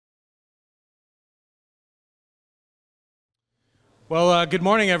Well, good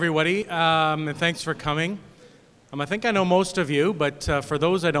morning, everybody, and thanks for coming. I think I know most of you, but for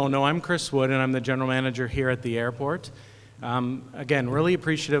those I don't know, I'm Chris Wood, and I'm the general manager here at the airport. Again, really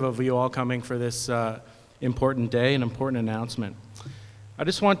appreciative of you all coming for this important day and important announcement. I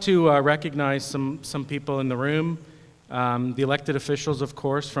just want to recognize some people in the room, the elected officials, of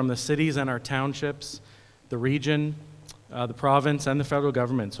course, from the cities and our townships, the region, the province, and the federal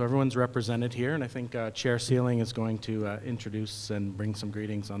government. So everyone's represented here, and I think Chair Sealing is going to introduce and bring some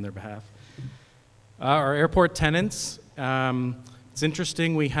greetings on their behalf. Our airport tenants, it's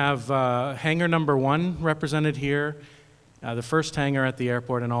interesting, we have hangar number 1 represented here, the first hangar at the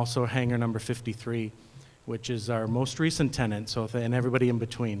airport, and also hangar number 53, which is our most recent tenant, and everybody in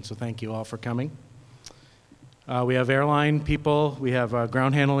between. So thank you all for coming. We have airline people, we have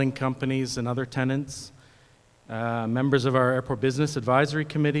ground handling companies and other tenants, members of our Airport Business Advisory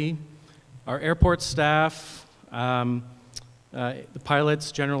Committee, our airport staff, the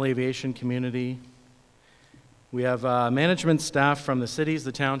pilots, general aviation community. We have management staff from the cities,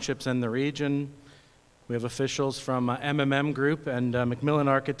 the townships, and the region. We have officials from MMM Group and Macmillan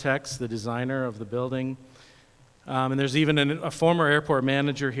Architects, the designer of the building. And there's even a former airport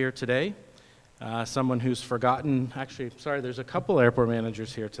manager here today, someone who's forgotten, actually, sorry, there's a couple airport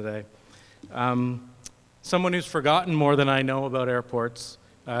managers here today. Someone who's forgotten more than I know about airports.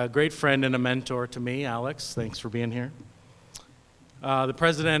 A great friend and a mentor to me, Alex. Thanks for being here. The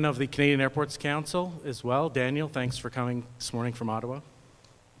president of the Canadian Airports Council as well, Daniel. Thanks for coming this morning from Ottawa.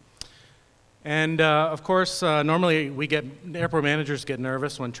 And of course, normally airport managers get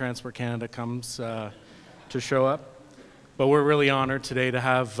nervous when Transport Canada comes to show up. But we're really honored today to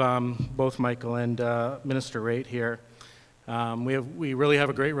have both Michael and Minister Raitt here. We really have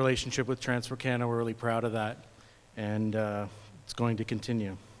a great relationship with Transport Canada. We're really proud of that, and it's going to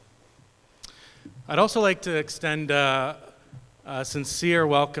continue. I'd also like to extend a sincere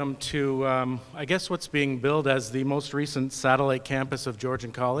welcome to, I guess, what's being billed as the most recent satellite campus of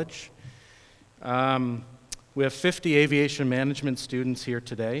Georgian College. We have 50 aviation management students here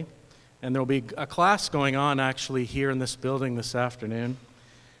today, and there will be a class going on actually here in this building this afternoon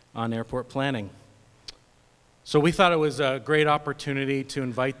on airport planning. So we thought it was a great opportunity to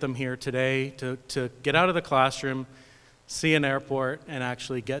invite them here today to get out of the classroom, see an airport, and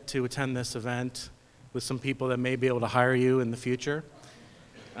actually get to attend this event with some people that may be able to hire you in the future.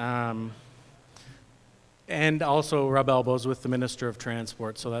 And also rub elbows with the Minister of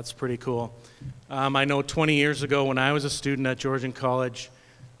Transport, so that's pretty cool. I know 20 years ago when I was a student at Georgian College,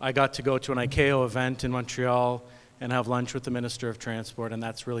 I got to go to an ICAO event in Montreal and have lunch with the Minister of Transport, and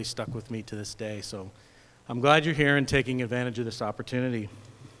that's really stuck with me to this day. So I'm glad you're here and taking advantage of this opportunity.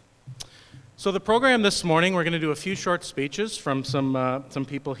 So the program this morning, we're going to do a few short speeches from some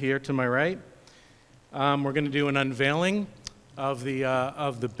people here to my right. We're going to do an unveiling of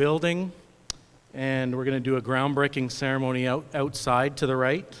the building, and we're going to do a groundbreaking ceremony outside to the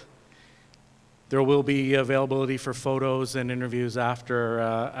right. There will be availability for photos and interviews after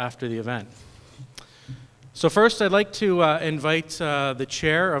the event. So first, I'd like to invite the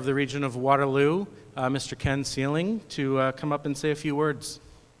chair of the region of Waterloo, Mr. Ken Sealing, to come up and say a few words.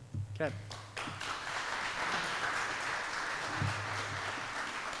 Ken.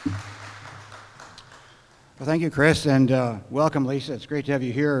 Well, thank you, Chris, and welcome, Lisa. It's great to have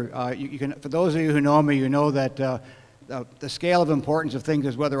you here. For those of you who know me, you know that the scale of importance of things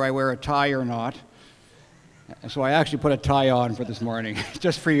is whether I wear a tie or not. And so I actually put a tie on for this morning,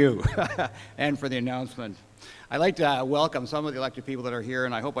 just for you, and for the announcement. I'd like to welcome some of the elected people that are here,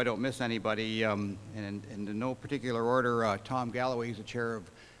 and I hope I don't miss anybody. And in no particular order, Tom Galloway, who's the chair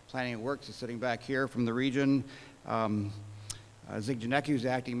of Planning and Works, is sitting back here from the region. Zig Janecki, who's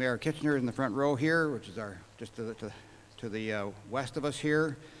acting Mayor Kitchener, in the front row here, which is just to the west of us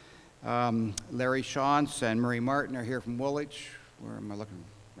here. Larry Shantz and Murray Martin are here from Woolwich. Where am I looking?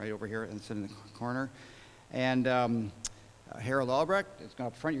 Right over here, and sitting in the corner. And Harold Albrecht is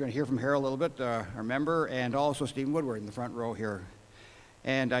up front. You're going to hear from Harold a little bit, our member, and also Stephen Woodward in the front row here.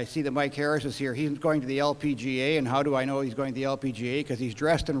 And I see that Mike Harris is here. He's going to the LPGA, and how do I know he's going to the LPGA? Because he's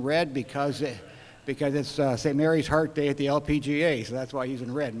dressed in red because it's St. Mary's Heart Day at the LPGA, so that's why he's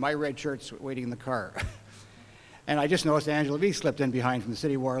in red. My red shirt's waiting in the car. And I just noticed Angela B. slipped in behind from the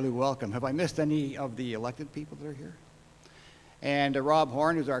City of Waterloo. Welcome. Have I missed any of the elected people that are here? And Rob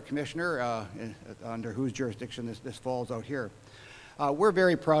Horn, who's our commissioner, under whose jurisdiction this falls out here. We're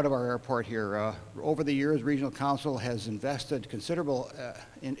very proud of our airport here. Over the years, Regional Council has invested considerable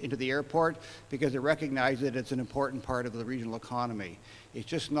into the airport because it recognizes that it's an important part of the regional economy. It's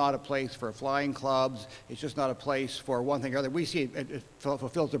just not a place for flying clubs. It's just not a place for one thing or other. We see it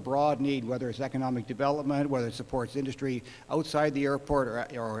fulfills a broad need, whether it's economic development, whether it supports industry outside the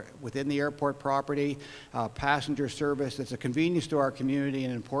airport or within the airport property, passenger service. It's a convenience to our community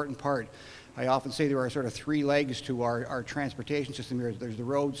and an important part. I often say there are sort of three legs to our transportation system here. There's the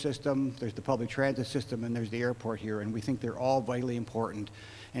road system, there's the public transit system, and there's the airport here, and we think they're all vitally important.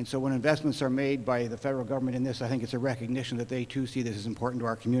 And so when investments are made by the federal government in this, I think it's a recognition that they too see this as important to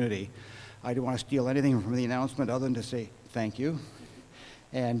our community. I don't want to steal anything from the announcement other than to say thank you.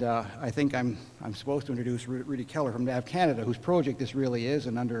 And I think I'm supposed to introduce Rudy Keller from NAV Canada, whose project this really is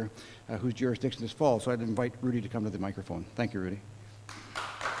and under whose jurisdiction this falls. So I'd invite Rudy to come to the microphone. Thank you, Rudy.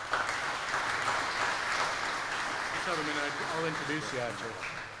 I'll introduce you, actually.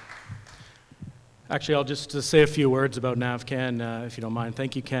 Actually, I'll just say a few words about NAVCAN, if you don't mind.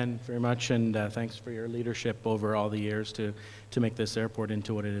 Thank you, Ken, very much, and thanks for your leadership over all the years to make this airport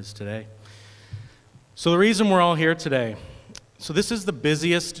into what it is today. So the reason we're all here today, so this is the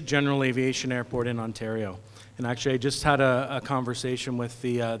busiest general aviation airport in Ontario. And actually, I just had a conversation with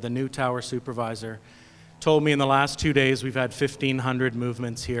the new tower supervisor. Told me in the last 2 days we've had 1,500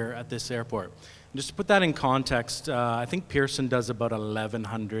 movements here at this airport. Just to put that in context, I think Pearson does about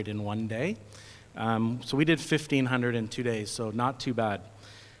 1,100 in one day. So we did 1,500 in 2 days, so not too bad.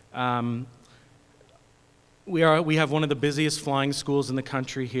 We have one of the busiest flying schools in the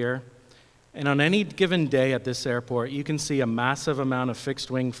country here. And on any given day at this airport, you can see a massive amount of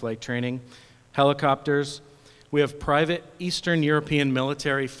fixed-wing flight training, helicopters. We have private Eastern European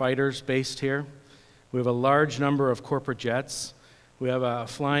military fighters based here. We have a large number of corporate jets. We have a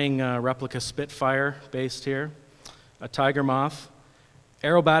flying replica Spitfire based here, a Tiger Moth,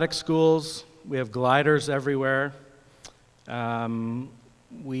 aerobatic schools. We have gliders everywhere.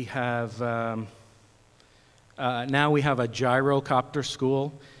 We have now we have a gyrocopter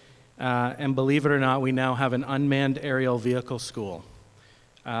school, and believe it or not, we now have an unmanned aerial vehicle school.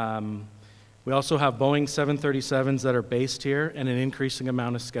 We also have Boeing 737s that are based here and an increasing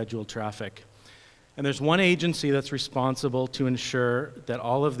amount of scheduled traffic. And there's one agency that's responsible to ensure that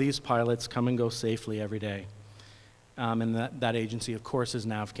all of these pilots come and go safely every day. And that agency, of course, is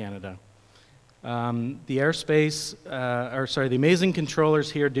NAV Canada. The amazing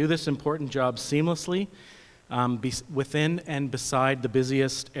controllers here do this important job seamlessly within and beside the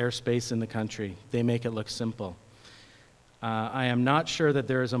busiest airspace in the country. They make it look simple. I am not sure that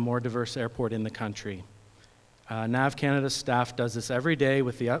there is a more diverse airport in the country. NAV Canada's staff does this every day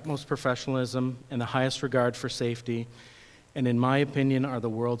with the utmost professionalism and the highest regard for safety, and in my opinion are the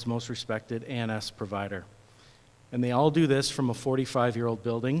world's most respected ANS provider. And they all do this from a 45-year-old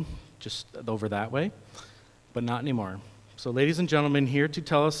building, just over that way, but not anymore. So ladies and gentlemen, here to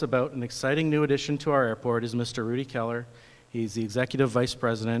tell us about an exciting new addition to our airport is Mr. Rudy Keller. He's the Executive Vice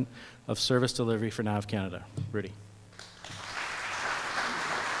President of Service Delivery for NAV Canada. Rudy.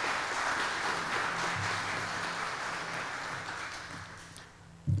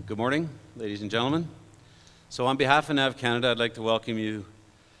 Good morning, ladies and gentlemen. So on behalf of NAV Canada, I'd like to welcome you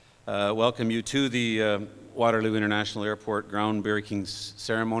to the Waterloo International Airport groundbreaking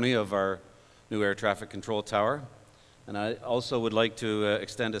ceremony of our new air traffic control tower. And I also would like to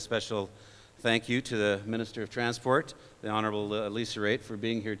extend a special thank you to the Minister of Transport, the Honourable Lisa Raitt, for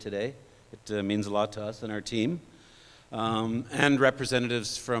being here today. It means a lot to us and our team. And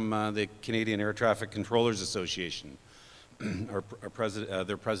representatives from the Canadian Air Traffic Controllers Association. Their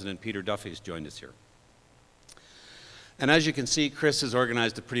president, Peter Duffy, has joined us here. And as you can see, Chris has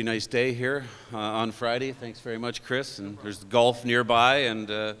organized a pretty nice day here on Friday. Thanks very much, Chris. And there's golf nearby,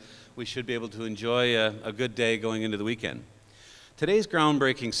 and we should be able to enjoy a good day going into the weekend. Today's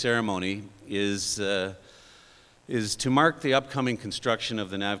groundbreaking ceremony is to mark the upcoming construction of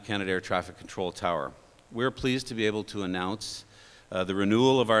the NAV Canada Air Traffic Control Tower. We're pleased to be able to announce the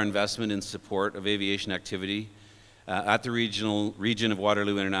renewal of our investment in support of aviation activity at the region of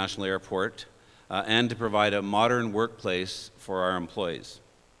Waterloo International Airport, and to provide a modern workplace for our employees.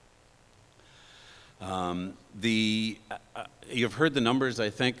 You've heard the numbers. I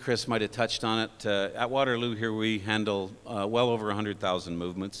think Chris might have touched on it. At Waterloo here we handle well over 100,000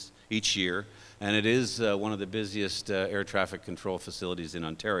 movements each year, and it is one of the busiest air traffic control facilities in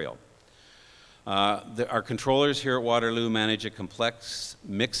Ontario. Our controllers here at Waterloo manage a complex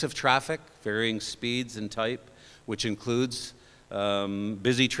mix of traffic, varying speeds and type, which includes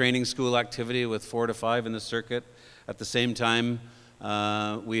busy training school activity with 4 to 5 in the circuit. At the same time,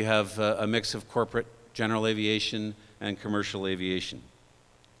 we have a mix of corporate general aviation and commercial aviation.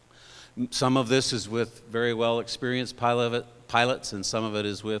 Some of this is with very well experienced pilots, and some of it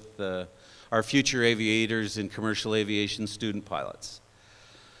is with our future aviators in commercial aviation student pilots.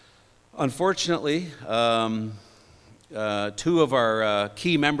 Unfortunately, two of our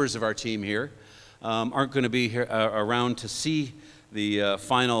key members of our team here aren't going to be here, around to see the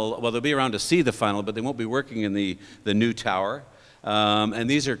final. Well, they'll be around to see the final, but they won't be working in the new tower. And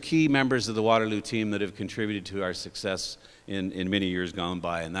these are key members of the Waterloo team that have contributed to our success in many years gone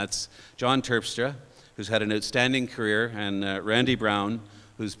by. And that's John Terpstra, who's had an outstanding career, and Randy Brown,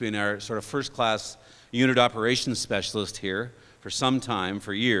 who's been our sort of first-class unit operations specialist here for some time,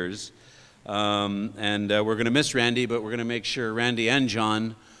 for years. And we're going to miss Randy, but we're going to make sure Randy and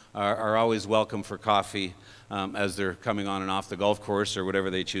John are always welcome for coffee as they're coming on and off the golf course or whatever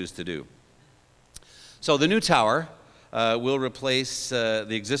they choose to do. So the new tower will replace the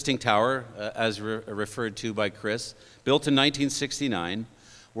existing tower, as referred to by Chris, built in 1969.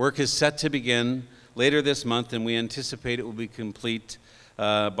 Work is set to begin later this month, and we anticipate it will be complete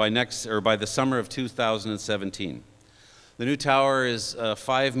by the summer of 2017. The new tower is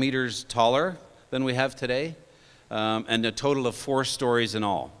 5 meters taller than we have today, and a total of 4 stories in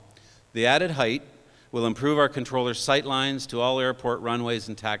all. The added height will improve our controller's sight lines to all airport runways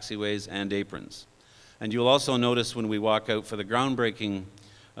and taxiways and aprons. And you'll also notice when we walk out for the groundbreaking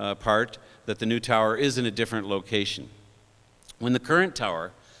part that the new tower is in a different location. When the current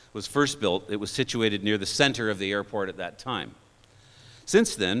tower was first built, it was situated near the center of the airport at that time.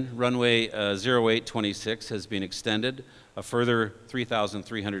 Since then, runway 0826 has been extended a further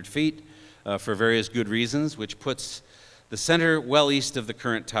 3,300 feet for various good reasons, which puts the center well east of the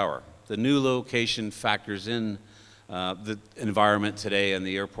current tower. The new location factors in the environment today and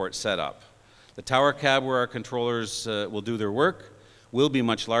the airport setup. The tower cab where our controllers will do their work will be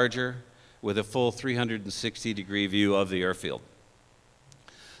much larger, with a full 360-degree view of the airfield.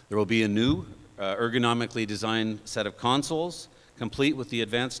 There will be a new ergonomically designed set of consoles, complete with the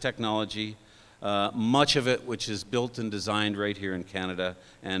advanced technology, much of it which is built and designed right here in Canada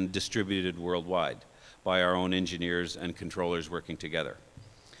and distributed worldwide by our own engineers and controllers working together.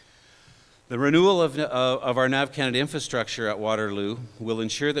 The renewal of our NAV Canada infrastructure at Waterloo will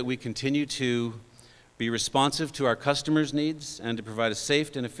ensure that we continue to be responsive to our customers' needs and to provide a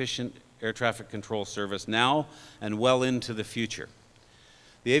safe and efficient air traffic control service now and well into the future.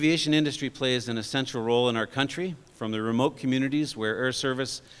 The aviation industry plays an essential role in our country, from the remote communities where air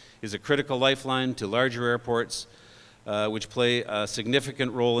service is a critical lifeline to larger airports, which play a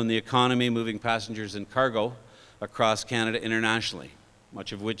significant role in the economy, moving passengers and cargo across Canada internationally,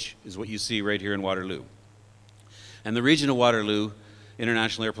 much of which is what you see right here in Waterloo. And the region of Waterloo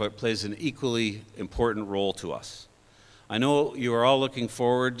International Airport plays an equally important role to us. I know you are all looking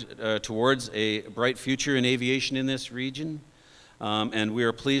forward towards a bright future in aviation in this region, and we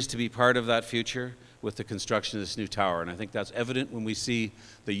are pleased to be part of that future with the construction of this new tower. And I think that's evident when we see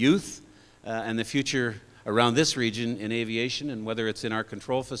the youth and the future around this region in aviation, and whether it's in our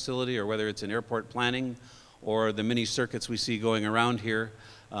control facility or whether it's in airport planning or the many circuits we see going around here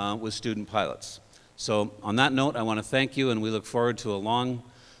with student pilots. So on that note, I want to thank you, and we look forward to a long,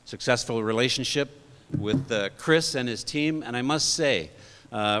 successful relationship with Chris and his team. And I must say,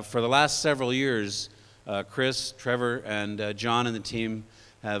 for the last several years, Chris, Trevor, and John and the team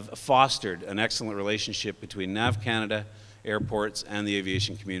have fostered an excellent relationship between NAV Canada, airports, and the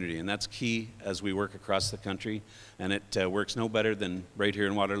aviation community. And that's key as we work across the country, and it works no better than right here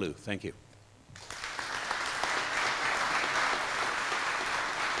in Waterloo. Thank you.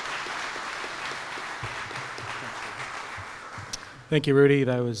 Thank you, Rudy.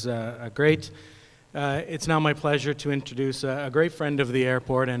 That was great. It's now my pleasure to introduce a great friend of the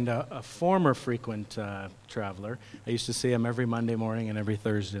airport and a former frequent traveler. I used to see him every Monday morning and every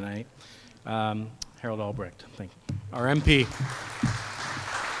Thursday night. Harold Albrecht, thank you. Our MP.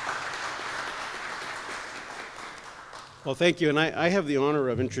 Well, thank you. And I have the honor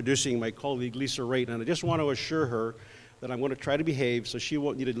of introducing my colleague, Lisa Wright, and I just want to assure her that I'm going to try to behave so she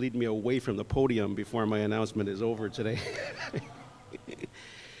won't need to lead me away from the podium before my announcement is over today.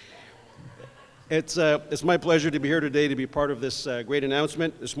 It's my pleasure to be here today to be part of this great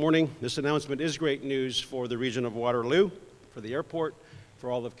announcement this morning. This announcement is great news for the region of Waterloo, for the airport,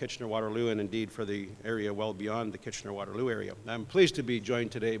 for all of Kitchener-Waterloo, and indeed for the area well beyond the Kitchener-Waterloo area. I'm pleased to be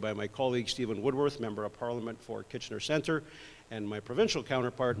joined today by my colleague Stephen Woodworth, Member of Parliament for Kitchener Centre, and my provincial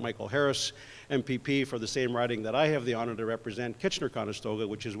counterpart, Michael Harris, MPP for the same riding that I have the honor to represent, Kitchener-Conestoga,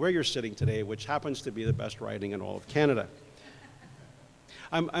 which is where you're sitting today, which happens to be the best riding in all of Canada.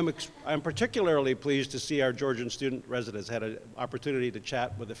 I'm particularly pleased to see our Georgian student residents. Had an opportunity to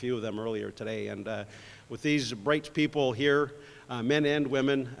chat with a few of them earlier today, and with these bright people here, men and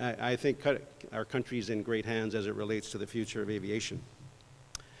women, I think our country's in great hands as it relates to the future of aviation.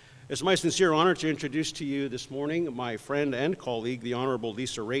 It's my sincere honor to introduce to you this morning my friend and colleague, the Honorable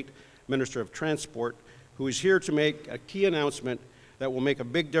Lisa Raitt, Minister of Transport, who is here to make a key announcement that will make a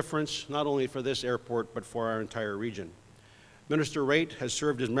big difference not only for this airport but for our entire region. Minister Raitt has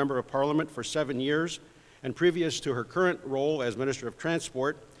served as Member of Parliament for 7 years, and previous to her current role as Minister of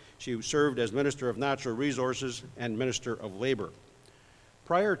Transport, she served as Minister of Natural Resources and Minister of Labour.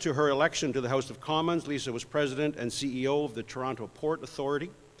 Prior to her election to the House of Commons, Lisa was President and CEO of the Toronto Port Authority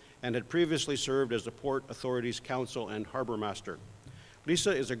and had previously served as the Port Authority's Counsel and Harbour Master.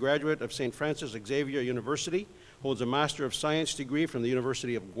 Lisa is a graduate of St. Francis Xavier University, holds a Master of Science degree from the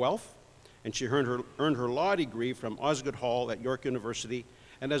University of Guelph, and she earned her law degree from Osgoode Hall at York University,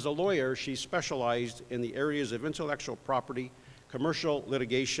 and as a lawyer, she specialized in the areas of intellectual property, commercial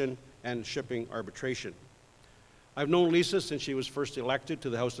litigation, and shipping arbitration. I've known Lisa since she was first elected to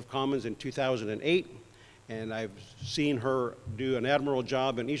the House of Commons in 2008, and I've seen her do an admirable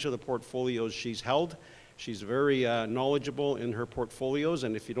job in each of the portfolios she's held. She's very knowledgeable in her portfolios,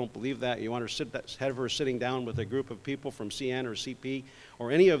 and if you don't believe that, you want to have her sitting down with a group of people from CN or CP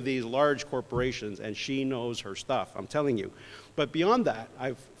or any of these large corporations, and she knows her stuff, I'm telling you. But beyond that,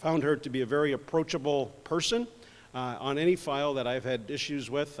 I've found her to be a very approachable person. On any file that I've had issues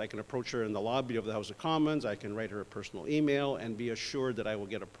with, I can approach her in the lobby of the House of Commons, I can write her a personal email and be assured that I will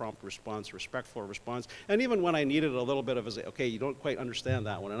get a prompt response, respectful response, and even when I needed a little bit of a, okay, you don't quite understand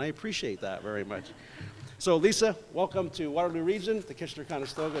that one, and I appreciate that very much. So Lisa, welcome to Waterloo Region, to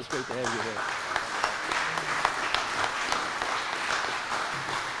Kitchener-Conestoga. It's great to have you here.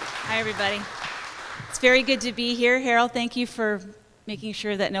 Hi, everybody. It's very good to be here. Harold, thank you for making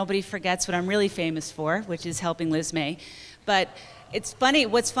sure that nobody forgets what I'm really famous for, which is helping Liz May. But it's funny,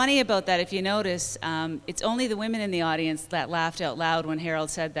 what's funny about that, if you notice, it's only the women in the audience that laughed out loud when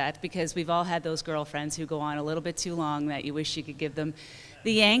Harold said that, because we've all had those girlfriends who go on a little bit too long that you wish you could give them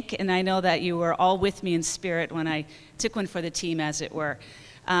the yank, and I know that you were all with me in spirit when I took one for the team, as it were.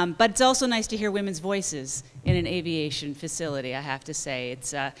 But it's also nice to hear women's voices in an aviation facility, I have to say.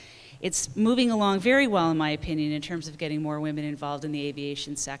 It's moving along very well, in my opinion, in terms of getting more women involved in the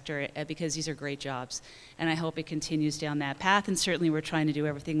aviation sector, because these are great jobs. And I hope it continues down that path, and certainly we're trying to do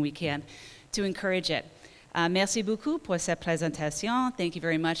everything we can to encourage it. Merci beaucoup pour cette présentation. Thank you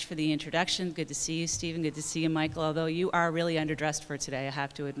very much for the introduction. Good to see you, Stephen. Good to see you, Michael, although you are really underdressed for today, I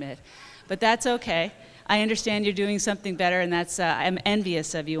have to admit. But that's okay. I understand you're doing something better, and that's, I'm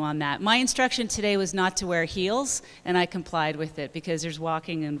envious of you on that. My instruction today was not to wear heels, and I complied with it because there's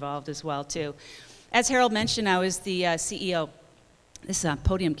walking involved as well, too. As Harold mentioned, I was the CEO. This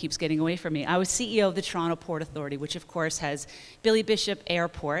podium keeps getting away from me. I was CEO of the Toronto Port Authority, which of course has Billy Bishop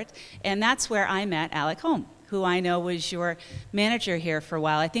Airport, and that's where I met Alec Holm, who I know was your manager here for a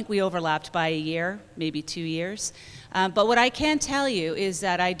while. I think we overlapped by a year, maybe 2 years. But what I can tell you is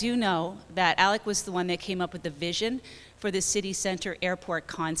that I do know that Alec was the one that came up with the vision for the city center airport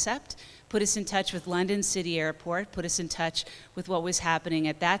concept, put us in touch with London City Airport, put us in touch with what was happening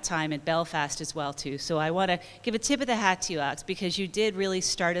at that time at Belfast as well, too. So I want to give a tip of the hat to you, Alex, because you did really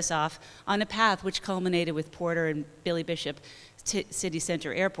start us off on a path which culminated with Porter and Billy Bishop City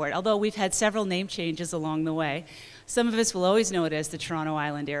Center Airport, although we've had several name changes along the way. Some of us will always know it as the Toronto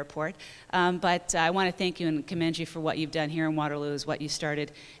Island Airport, but I want to thank you and commend you for what you've done here in Waterloo, is what you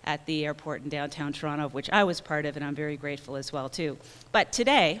started at the airport in downtown Toronto, of which I was part of, and I'm very grateful as well, too. But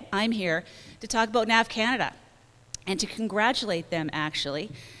today, I'm here to talk about NAV Canada and to congratulate them, actually,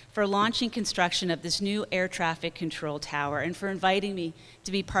 for launching construction of this new air traffic control tower and for inviting me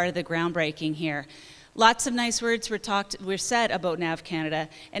to be part of the groundbreaking here. Lots of nice words were said about NAV Canada,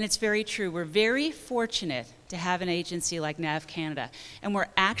 and it's very true. We're very fortunate to have an agency like NAV Canada, and we're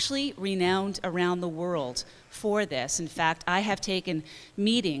actually renowned around the world for this. In fact, I have taken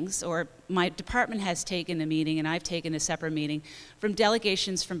meetings, or my department has taken a meeting, and I've taken a separate meeting from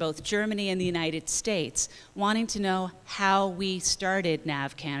delegations from both Germany and the United States, wanting to know how we started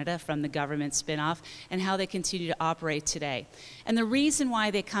NAV Canada from the government spin-off and how they continue to operate today. And the reason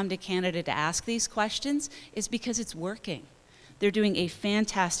why they come to Canada to ask these questions is because it's working. They're doing a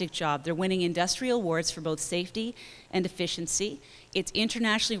fantastic job. They're winning industrial awards for both safety and efficiency. It's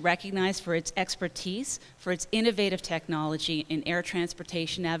internationally recognized for its expertise, for its innovative technology in air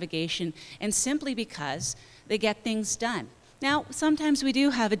transportation navigation, and simply because they get things done. Now, sometimes we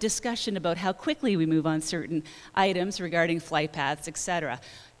do have a discussion about how quickly we move on certain items regarding flight paths, etc.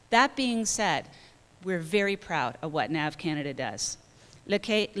 That being said, we're very proud of what NAV Canada does.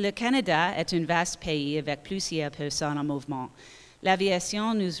 Le Canada est un vaste pays avec plusieurs personnes en mouvement.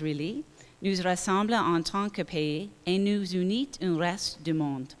 L'aviation nous relie, nous rassemble en tant que pays, et nous unit au reste du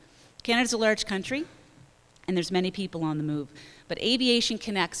monde. Canada's a large country, and there's many people on the move. But aviation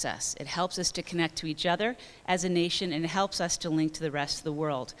connects us. It helps us to connect to each other as a nation, and it helps us to link to the rest of the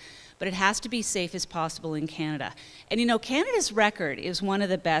world. But it has to be safe as possible in Canada. And you know, Canada's record is one of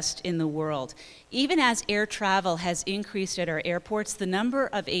the best in the world. Even as air travel has increased at our airports, the number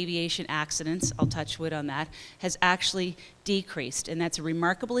of aviation accidents, I'll touch wood on that, has actually decreased. And that's a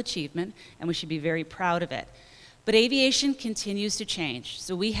remarkable achievement, and we should be very proud of it. But aviation continues to change,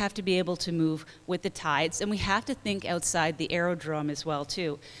 so we have to be able to move with the tides, and we have to think outside the aerodrome as well,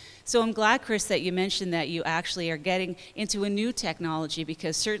 too. So I'm glad, Chris, that you mentioned that you actually are getting into a new technology,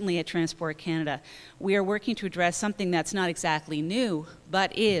 because certainly at Transport Canada, we are working to address something that's not exactly new,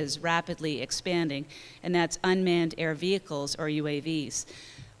 but is rapidly expanding, and that's unmanned air vehicles, or UAVs.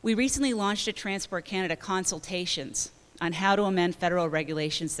 We recently launched at Transport Canada consultations on how to amend federal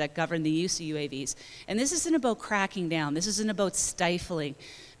regulations that govern the use of UAVs. And this isn't about cracking down, this isn't about stifling,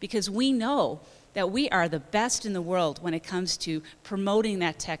 because we know that we are the best in the world when it comes to promoting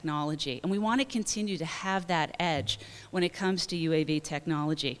that technology. And we want to continue to have that edge when it comes to UAV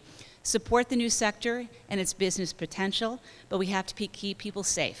technology. Support the new sector and its business potential, but we have to keep people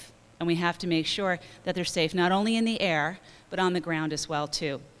safe. And we have to make sure that they're safe not only in the air, but on the ground as well,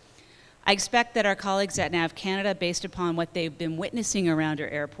 too. I expect that our colleagues at NAV Canada, based upon what they've been witnessing around our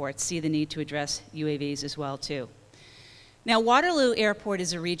airports, see the need to address UAVs as well, too. Now, Waterloo Airport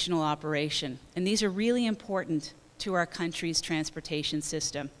is a regional operation, and these are really important to our country's transportation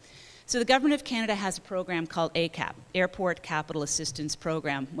system. So the Government of Canada has a program called ACAP, Airport Capital Assistance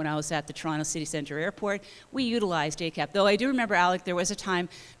Program. When I was at the Toronto City Centre Airport, we utilized ACAP. Though I do remember, Alec, there was a time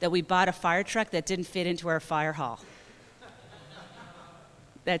that we bought a fire truck that didn't fit into our fire hall.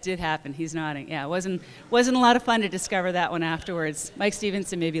 That did happen. He's nodding. Yeah, it wasn't a lot of fun to discover that one afterwards. Mike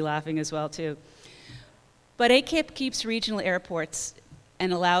Stevenson may be laughing as well, too. But ACAP keeps regional airports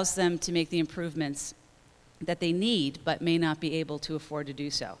and allows them to make the improvements that they need, but may not be able to afford to do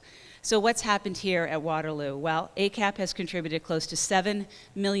so. So what's happened here at Waterloo? Well, ACAP has contributed close to $7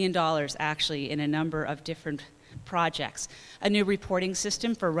 million, actually, in a number of different projects. A new reporting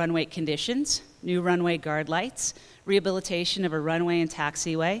system for runway conditions, new runway guard lights, rehabilitation of a runway and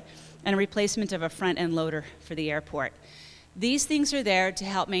taxiway, and a replacement of a front-end loader for the airport. These things are there to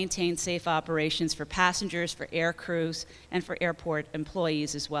help maintain safe operations for passengers, for air crews, and for airport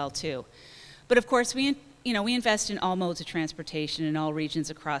employees as well, too. But of course, we invest in all modes of transportation in all regions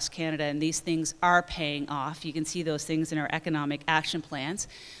across Canada, and these things are paying off. You can see those things in our economic action plans.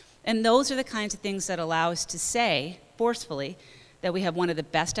 And those are the kinds of things that allow us to say, forcefully, that we have one of the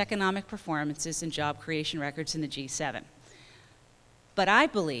best economic performances and job creation records in the G7. But I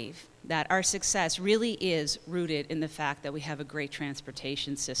believe that our success really is rooted in the fact that we have a great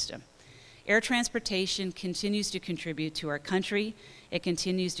transportation system. Air transportation continues to contribute to our country, it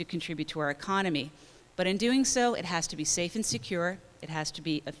continues to contribute to our economy, but in doing so, it has to be safe and secure, it has to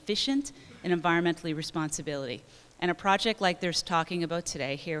be efficient and environmentally responsibility. And a project like they're talking about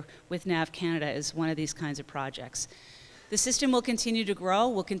today here with NAV Canada is one of these kinds of projects. The system will continue to grow,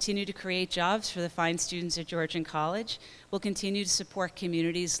 we'll continue to create jobs for the fine students at Georgian College, we'll continue to support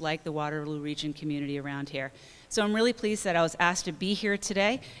communities like the Waterloo Region community around here. So I'm really pleased that I was asked to be here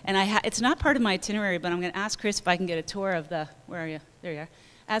today, and it's not part of my itinerary, but I'm going to ask Chris if I can get a tour of the, where are you? There you are.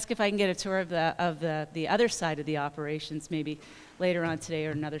 Ask if I can get a tour of the other side of the operations, maybe later on today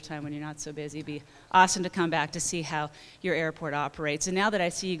or another time when you're not so busy. It'd be awesome to come back to see how your airport operates. And now that I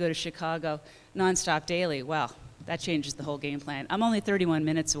see you go to Chicago nonstop daily, well, that changes the whole game plan. I'm only 31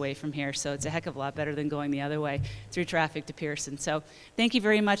 minutes away from here, so it's a heck of a lot better than going the other way through traffic to Pearson. So thank you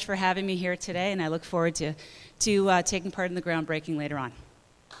very much for having me here today, and I look forward to taking part in the groundbreaking later on.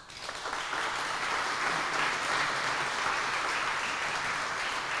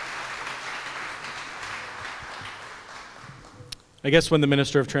 I guess when the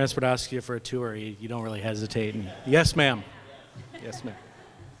Minister of Transport asks you for a tour, you don't really hesitate. And, yes, ma'am. Yes, ma'am.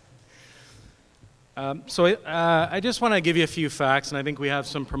 I just want to give you a few facts, and I think we have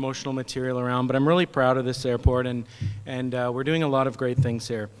some promotional material around, but I'm really proud of this airport, and we're doing a lot of great things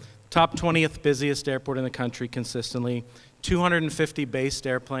here. Top 20th busiest airport in the country consistently, 250 based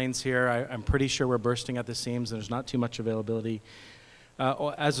airplanes here. I'm pretty sure we're bursting at the seams, and there's not too much availability.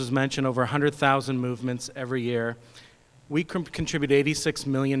 As was mentioned, over 100,000 movements every year. We contribute $86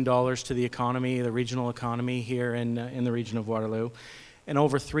 million to the economy, the regional economy here in the region of Waterloo. And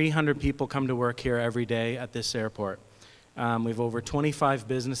over 300 people come to work here every day at this airport. We have over 25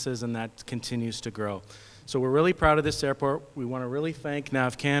 businesses, and that continues to grow. So we're really proud of this airport. We want to really thank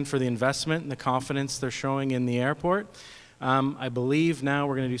NAV CAN for the investment and the confidence they're showing in the airport. I believe now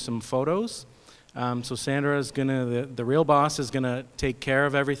we're going to do some photos. So Sandra is going to, the real boss is going to take care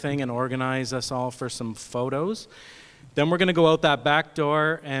of everything and organize us all for some photos. Then we're going to go out that back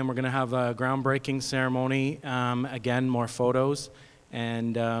door and we're going to have a groundbreaking ceremony. Again, more photos,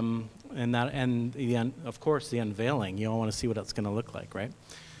 and of course the unveiling. You all want to see what it's going to look like, right?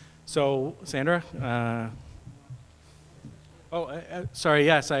 So Sandra, sorry,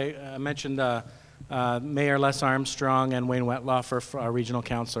 yes, I mentioned Mayor Les Armstrong and Wayne Wetloff, our regional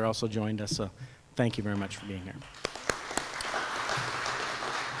councillor, also joined us. So thank you very much for being here.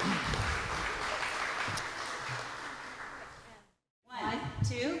 One,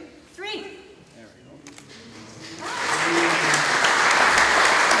 two, three.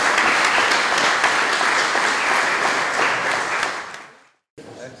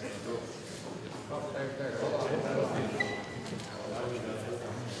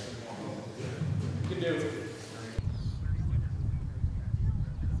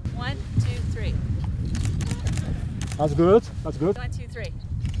 One, two, three. That's good. That's good. 1, 2, 3.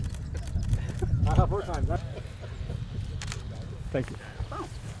 I have 4 times. Thank you.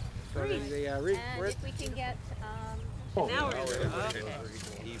 And if we can get, now we're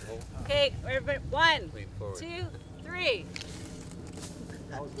okay. Everybody, 1, 2, 3.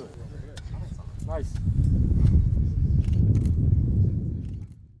 That was good. Nice.